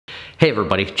Hey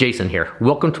everybody, Jason here.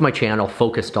 Welcome to my channel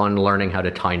focused on learning how to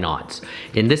tie knots.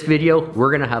 In this video, we're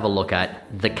gonna have a look at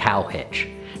the cow hitch.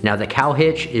 Now the cow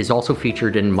hitch is also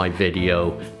featured in my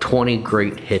video, 20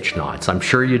 great hitch knots. I'm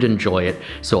sure you'd enjoy it,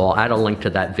 so I'll add a link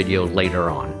to that video later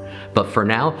on. But for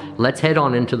now, let's head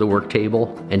on into the work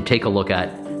table and take a look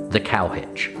at the cow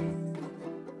hitch.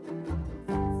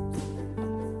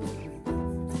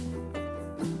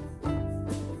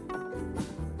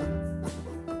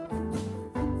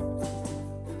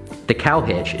 The cow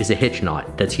hitch is a hitch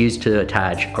knot that's used to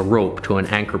attach a rope to an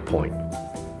anchor point.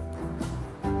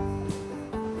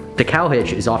 The cow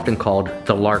hitch is often called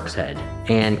the lark's head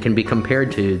and can be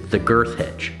compared to the girth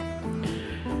hitch.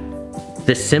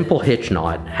 This simple hitch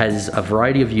knot has a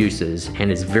variety of uses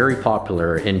and is very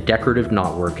popular in decorative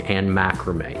knotwork and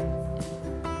macrame.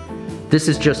 This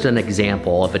is just an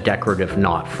example of a decorative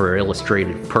knot for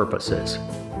illustrative purposes.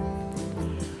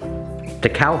 The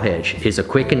cow hitch is a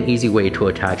quick and easy way to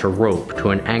attach a rope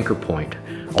to an anchor point,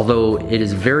 although it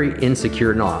is a very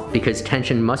insecure knot because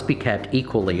tension must be kept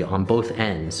equally on both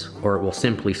ends or it will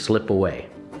simply slip away.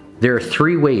 There are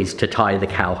three ways to tie the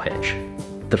cow hitch.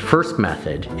 The first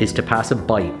method is to pass a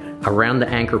bight around the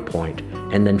anchor point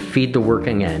and then feed the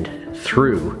working end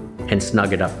through and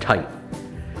snug it up tight.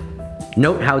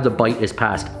 Note how the bight is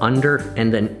passed under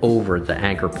and then over the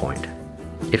anchor point.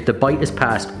 If the bight is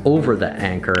passed over the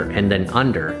anchor and then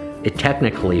under, it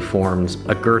technically forms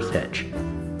a girth hitch.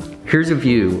 Here's a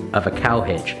view of a cow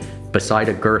hitch beside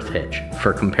a girth hitch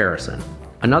for comparison.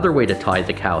 Another way to tie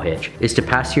the cow hitch is to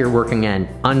pass your working end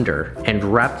under and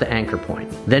wrap the anchor point.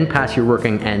 Then pass your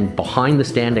working end behind the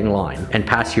standing line and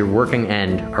pass your working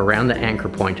end around the anchor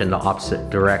point in the opposite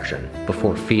direction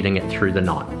before feeding it through the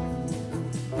knot.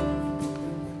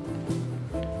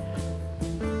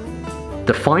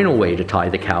 The final way to tie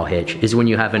the cow hitch is when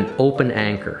you have an open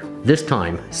anchor. This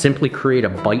time, simply create a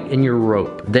bight in your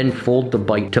rope, then fold the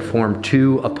bight to form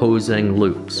two opposing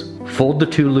loops. Fold the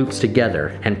two loops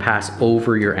together and pass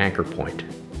over your anchor point.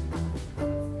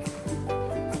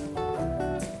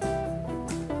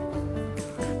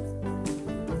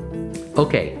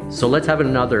 Okay, so let's have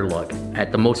another look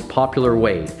at the most popular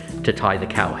way to tie the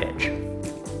cow hitch.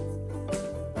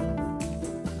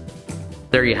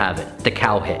 There you have it, the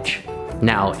cow hitch.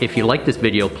 Now, if you like this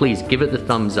video, please give it the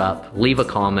thumbs up, leave a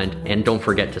comment, and don't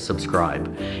forget to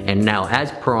subscribe. And now,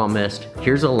 as promised,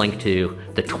 here's a link to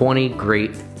the 20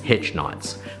 great hitch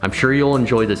knots. I'm sure you'll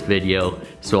enjoy this video,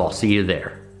 so I'll see you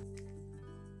there.